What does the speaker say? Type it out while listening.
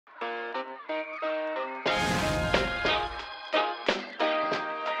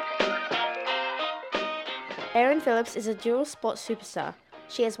Erin Phillips is a dual sports superstar.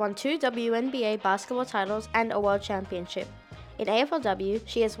 She has won 2 WNBA basketball titles and a world championship. In AFLW,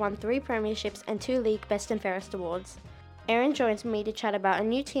 she has won 3 premierships and 2 league Best and Fairest awards. Erin joins me to chat about a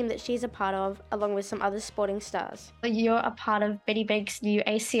new team that she's a part of, along with some other sporting stars. You're a part of Medibank's new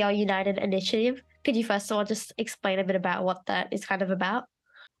ACL United initiative. Could you first of all just explain a bit about what that is kind of about?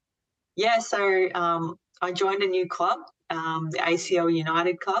 Yeah, so I joined a new club, the ACL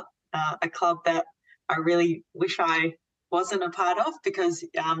United Club, a club that I really wish I wasn't a part of because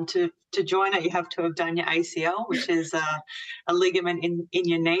to join it you have to have done your ACL, which is a ligament in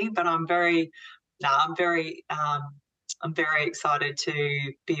your knee. But I'm very excited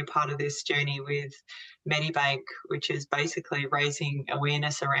to be a part of this journey with Medibank, which is basically raising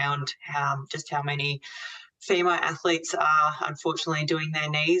awareness around how many female athletes are unfortunately doing their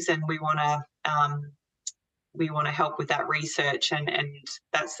knees, and we want to help with that research, and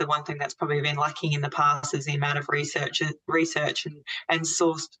that's the one thing that's probably been lacking in the past is the amount of research and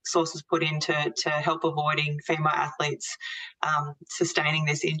sources put into to help avoiding female athletes sustaining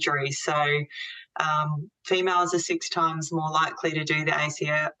this injury. So females are 6 times more likely to do the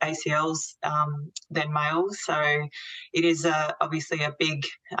ACLs than males. So it is obviously a big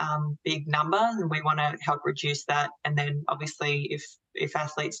number, and we want to help reduce that. And then obviously if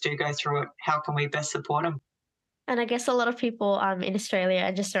athletes do go through it, how can we best support them? And I guess a lot of people in Australia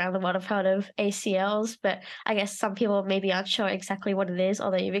and just around the world have heard of ACLs, but I guess some people maybe aren't sure exactly what it is,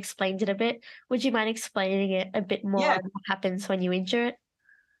 although you've explained it a bit. Would you mind explaining it a bit more Yeah. and what happens when you injure it?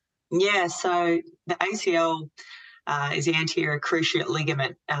 Yeah, so the ACL is the anterior cruciate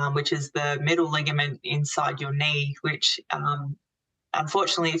ligament, which is the middle ligament inside your knee, which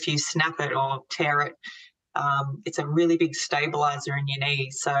unfortunately, if you snap it or tear it, it's a really big stabilizer in your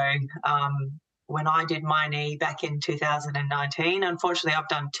knee. So when I did my knee back in 2019, unfortunately, I've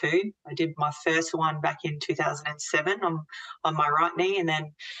done 2. I did my first one back in 2007 on my right knee, and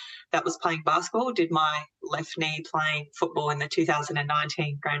then that was playing basketball. Did my left knee playing football in the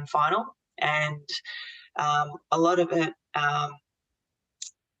 2019 grand final, and a lot of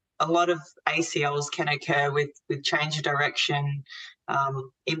ACLs can occur with change of direction,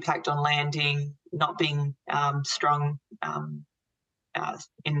 impact on landing, not being strong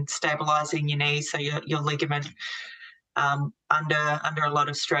in stabilizing your knee. So your ligament under a lot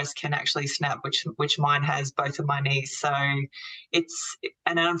of stress can actually snap, which mine has, both of my knees. So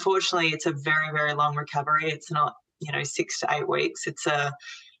and unfortunately it's a very, very long recovery. It's not 6 to 8 weeks. It's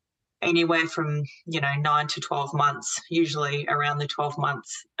anywhere from 9 to 12 months. Usually around the 12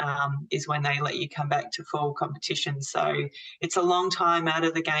 months is when they let you come back to full competition. So it's a long time out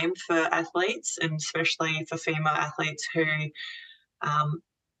of the game for athletes, and especially for female athletes who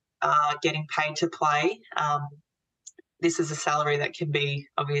are getting paid to play. This is a salary that can be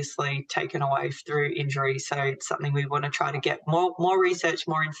obviously taken away through injury. So it's something we want to try to get more research,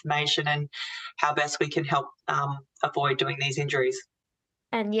 more information, and how best we can help avoid doing these injuries.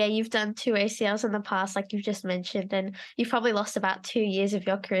 And yeah, you've done 2 ACLs in the past, like you've just mentioned, and you've probably lost about 2 years of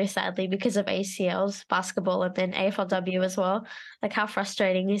your career, sadly, because of ACLs, basketball, and then AFLW as well. Like, how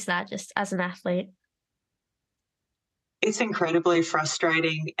frustrating is that just as an athlete? It's incredibly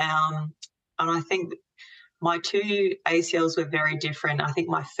frustrating. And I think my 2 ACLs were very different. I think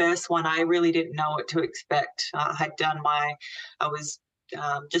my first one, I really didn't know what to expect. I was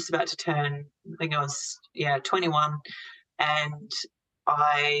just about to turn, I think I was, 21, and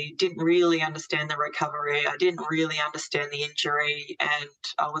I didn't really understand the recovery. I didn't really understand the injury, and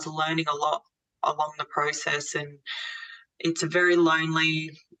I was learning a lot along the process. And it's a very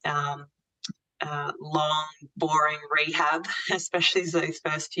lonely, long, boring rehab, especially those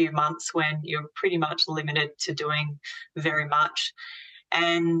first few months when you're pretty much limited to doing very much.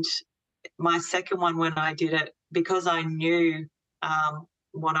 And my second one, when I did it, because I knew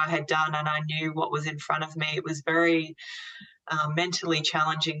what I had done and I knew what was in front of me, it was very mentally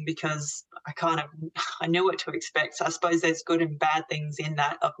challenging because I knew what to expect. So I suppose there's good and bad things in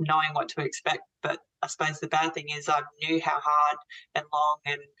that, of knowing what to expect. But I suppose the bad thing is I knew how hard and long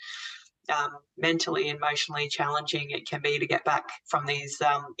and mentally and emotionally challenging it can be to get back from these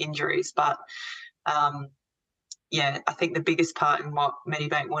injuries. But I think the biggest part in what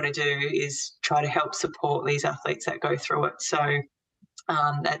Medibank want to do is try to help support these athletes that go through it. So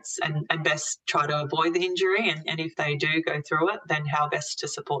that's and best try to avoid the injury, and if they do go through it, then how best to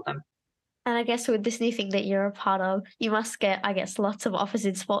support them. And I guess with this new thing that you're a part of, you must get, I guess, lots of offers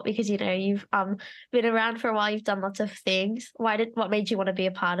in sport because, you've been around for a while, you've done lots of things. What made you want to be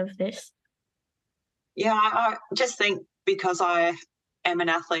a part of this? Yeah, I just think because I am an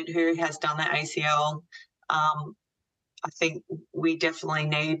athlete who has done the ACL, I think we definitely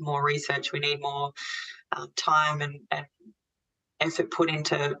need more research. We need more time and effort put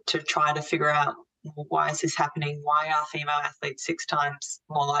into to try to figure out, well, why is this happening? Why are female athletes 6 times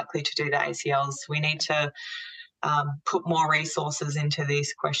more likely to do the ACLs? We need to put more resources into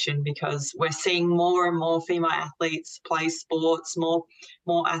this question, because we're seeing more and more female athletes play sports, more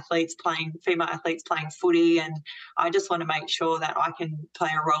female athletes playing footy, and I just want to make sure that I can play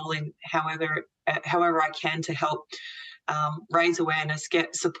a role in however I can to help raise awareness,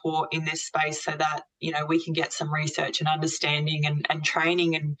 get support in this space, so that we can get some research and understanding and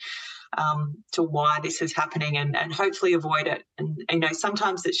training and to why this is happening, and hopefully avoid it. And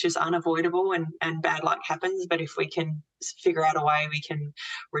sometimes it's just unavoidable and bad luck happens, but if we can figure out a way we can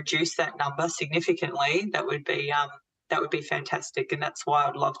reduce that number significantly, that would be fantastic, and that's why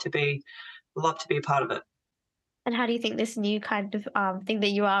I'd love to be a part of it. And how do you think this new kind of thing that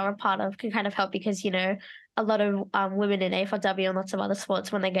you are a part of can kind of help? Because, a lot of women in AFLW and lots of other sports,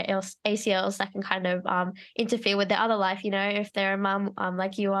 when they get ACLs, that can kind of interfere with their other life, if they're a mum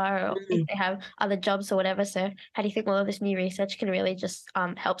like you are, or if Mm. they have other jobs or whatever. So, how do you think all of this new research can really just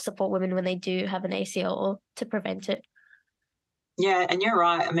help support women when they do have an ACL, or to prevent it? Yeah, and you're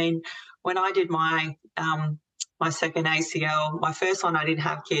right. I mean, when I did my second ACL, my first one I didn't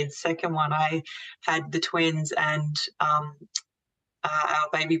have kids. Second one I had the twins, and our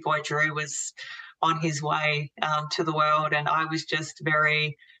baby boy Drew was on his way to the world, and I was just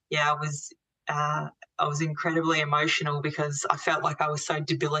I was. I was incredibly emotional, because I felt like I was so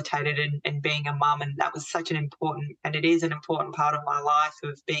debilitated in being a mum, and that was such an important, and it is an important part of my life,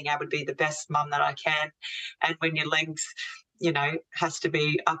 of being able to be the best mum that I can. And when your legs, has to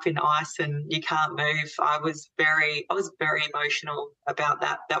be up in ice and you can't move, I was very emotional about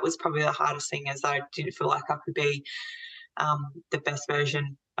that. That was probably the hardest thing, as I didn't feel like I could be the best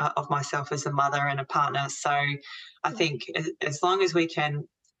version of myself as a mother and a partner. So I think as long as we can,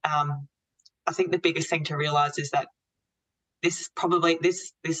 I think the biggest thing to realise is that this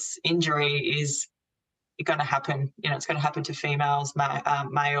injury is going to happen. It's going to happen to females,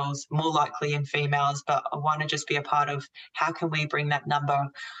 males, more likely in females. But I want to just be a part of, how can we bring that number?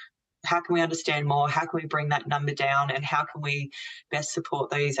 How can we understand more? How can we bring that number down? And how can we best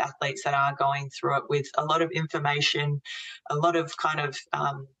support these athletes that are going through it, with a lot of information, a lot of kind of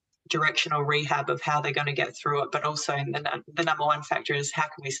directional rehab of how they're going to get through it. But also the number one factor is, how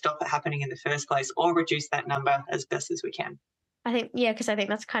can we stop it happening in the first place, or reduce that number as best as we can? I think, yeah, because I think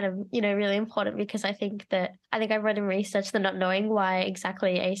that's kind of, really important, because I think I read in research that not knowing why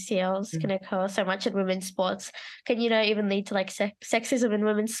exactly ACLs can Mm. occur so much in women's sports can, even lead to like sexism in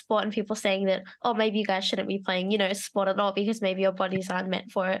women's sport, and people saying that, oh, maybe you guys shouldn't be playing, sport at all because maybe your bodies aren't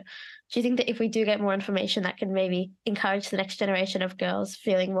meant for it. Do you think that if we do get more information, that can maybe encourage the next generation of girls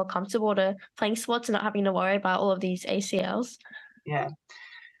feeling more comfortable to playing sports and not having to worry about all of these ACLs? Yeah.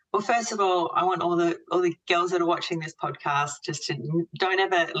 Well, first of all, I want all the girls that are watching this podcast just to don't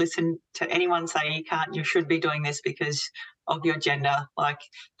ever listen to anyone say you should be doing this because of your gender. Like,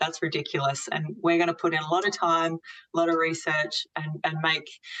 that's ridiculous. And we're going to put in a lot of time, a lot of research, and make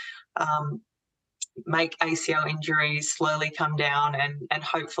ACL injuries slowly come down, and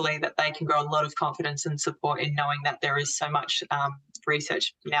hopefully that they can grow a lot of confidence and support in knowing that there is so much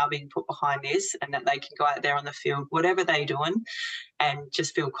research now being put behind this, and that they can go out there on the field, whatever they're doing, and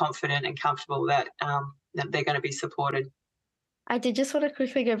just feel confident and comfortable that they're going to be supported. I did just want to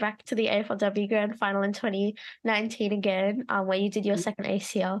quickly go back to the AFLW Grand Final in 2019 again, where you did your second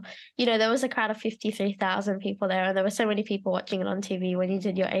ACL. There was a crowd of 53,000 people there, and there were so many people watching it on TV when you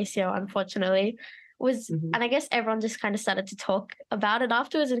did your ACL, unfortunately. Mm-hmm. And I guess everyone just kind of started to talk about it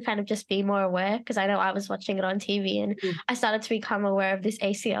afterwards and kind of just be more aware, because I know I was watching it on TV and I started to become aware of this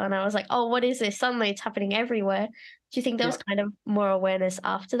ACL, and I was like, oh, what is this? Suddenly it's happening everywhere. Do you think there Yeah. was kind of more awareness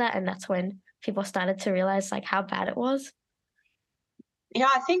after that, and that's when people started to realize like how bad it was? Yeah,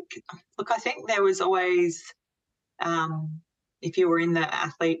 I think there was always, if you were in the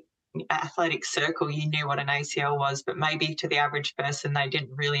athletic circle, you knew what an ACL was, but maybe to the average person, they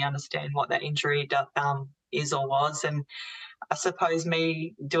didn't really understand what that injury is or was. And I suppose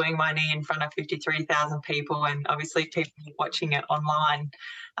me doing my knee in front of 53,000 people, and obviously people watching it online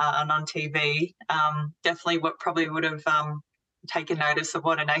and on TV, definitely what probably would have taken notice of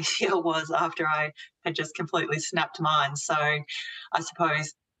what an ACL was after I had just completely snapped mine. So I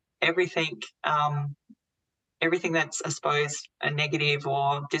suppose everything. Everything that's, I suppose, a negative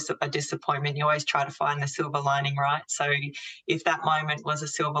or a disappointment, you always try to find the silver lining, right? So if that moment was a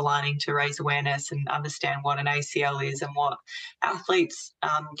silver lining to raise awareness and understand what an ACL is and what athletes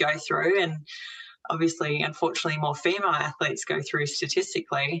go through, and obviously, unfortunately, more female athletes go through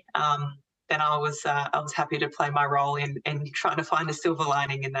statistically, then I was happy to play my role in trying to find a silver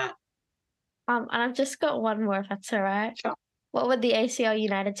lining in that. And I've just got one more, if that's all right. Sure. What would the ACL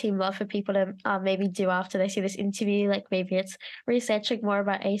United team love for people to maybe do after they see this interview? Like maybe it's researching more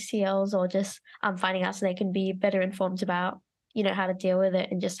about ACLs or just finding out so they can be better informed about, how to deal with it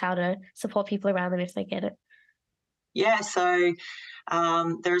and just how to support people around them if they get it. Yeah, so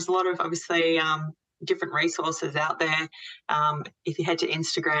there's a lot of obviously different resources out there. If you head to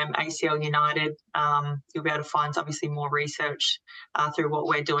Instagram, ACL United, you'll be able to find obviously more research through what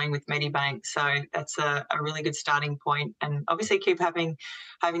we're doing with Medibank. So that's a really good starting point. And obviously keep having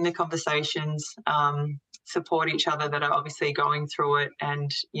the conversations. Support each other that are obviously going through it, and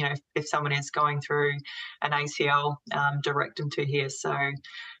if someone is going through an ACL, direct them to here. So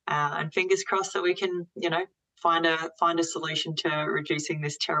and fingers crossed that we can find a solution to reducing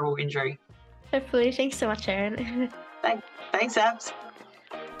this terrible injury. Hopefully. Thanks so much, Erin. Thanks, Abs.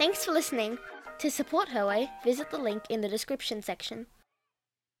 Thanks for listening. To support Her Way, visit the link in the description section.